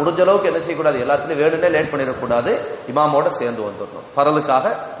 ஆனா முடிஞ்ச அளவுக்கு என்ன செய்யக்கூடாது, எல்லாத்துலயும் வேணும்னே லேட் பண்ணிடக்கூடாது, இமாமோட சேர்ந்து வந்துடணும்.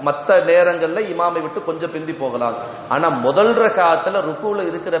 பரலுக்காக மற்ற நேரங்கள்ல இமாமை விட்டு கொஞ்சம் பிந்தி போகலாம். ஆனா முதல் ரக்காத்துல ருக்குல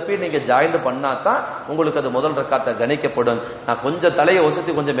இருக்கிறப்ப நீங்க ஜாயின் பண்ணாதான் உங்களுக்கு அது முதல் ரக்காத்தை கணிக்கப்படும். நான் கொஞ்சம் தலையை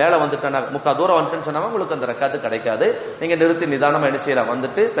ஒசத்தி கொஞ்சம் மேல வந்துட்டேன், முக்கா தூரம் வந்துட்டேன்னு சொன்னா உங்களுக்கு அந்த ரக்காத்து கிடைக்காது. நீங்க நிறுத்தி நிதானமா என்ன செய்யலாம்,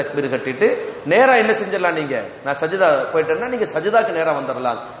 வந்துட்டு தக்பீர் கட்டிட்டு நேரா என்ன செஞ்சிடலாம், நீங்க நான் சஜிதா போயிட்டேன்னா நீங்க சஜிதாக்கு நேரா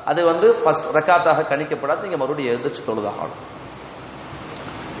வந்துடலாம். அது வந்து ஃபர்ஸ்ட் ரக்காத்தாக கணிக்கப்படாது. நீங்க மறுபடியும் எதிர்த்து தொழுதாக ஆகும்.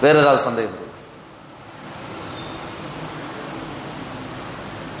 வேற ஏதாவது சந்தேகம்?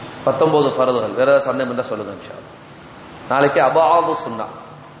 19 ஃபர்துகள் வேற ஏதாவது சந்தேகம் இருந்தா சொல்லுங்க இன்ஷா அல்லாஹ். நாளைக்கு அபாது சுன்னா.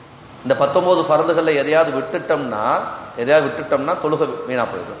 இந்த 19 ஃபர்துகள்ல எதையாவது விட்டுட்டோம்னா தொழுகை வீணா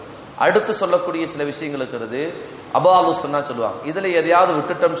போயிடும். அடுத்து சொல்லக்கூடிய சில விஷயங்கள் இருக்கிறது, அபாலு சுன்னா சொல்லுவாங்க. இதுல எதையாவது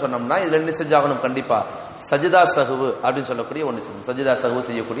விட்டுட்டோம் சொன்னோம்னா இதுல என்ன செஞ்சாகணும், கண்டிப்பா சஜிதா சஹ்வு அப்படின்னு சொல்லக்கூடிய ஒன்று செய்யணும். சஜிதா சஹ்வு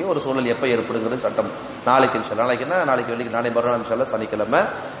செய்யக்கூடிய ஒரு சூழல் எப்ப ஏற்படுங்கிற சட்டம் நாளைக்கு இன்ஷா அல்லாஹ். நாளைக்கு என்ன, நாளைக்கு வெள்ளிக்கு நாளை மறுநாள் இன்ஷா அல்லாஹ் சனிக்கிழமை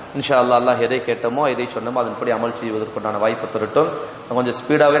இன்ஷா அல்லாஹ். அல்லாஹ் எதை கேட்டோமோ எதை சொன்னோமோ அதன்படி அமல் செய்வதற்குண்டான வாய்ப்பு தரட்டும். கொஞ்சம்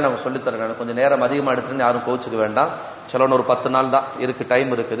ஸ்பீடாவே நம்ம சொல்லித்தரேன். கொஞ்சம் நேரம் அதிகமாக எடுத்துன்னு யாரும் கோச்சுக்க வேண்டாம். சொல்லணும் ஒரு 10 நாள் தான் இருக்கு, டைம்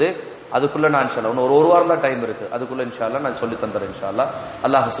இருக்குது. அதுக்குள்ள நான் இன்ஷா அல்லாஹ் ஒரு வாரம் தான் டைம் இருக்கு. அதுக்குள்ள இன்ஷா அல்லாஹ் நான் சொல்லி தந்துறேன் இன்ஷா அல்லாஹ்.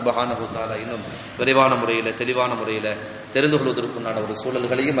 அல்லாஹ் சுப்ஹானஹு வ தஆலா இன்னும் விரைவான முறையில தெளிவான முறையில தெரிந்து கொள்வதற்குண்டான ஒரு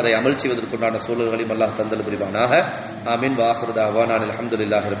சூழல்களையும் அதை அமல் செய்வதற்குண்டான சூழல்களையும் அல்லாஹ் தந்தல் புரிவானாக. ஆமீன். வ ஆகிரு தஅவானா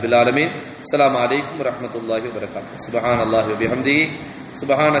அல்ஹம்துலில்லாஹி ரப்பில் ஆலமீன். அஸ்ஸலாமு அலைக்கும் வ ரஹ்மத்துல்லாஹி வ பரகாத்துஹு. சுப்ஹானல்லாஹி வ பிஹம்திஹி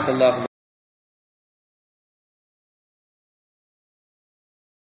சுப்ஹானக்கல்லாஹு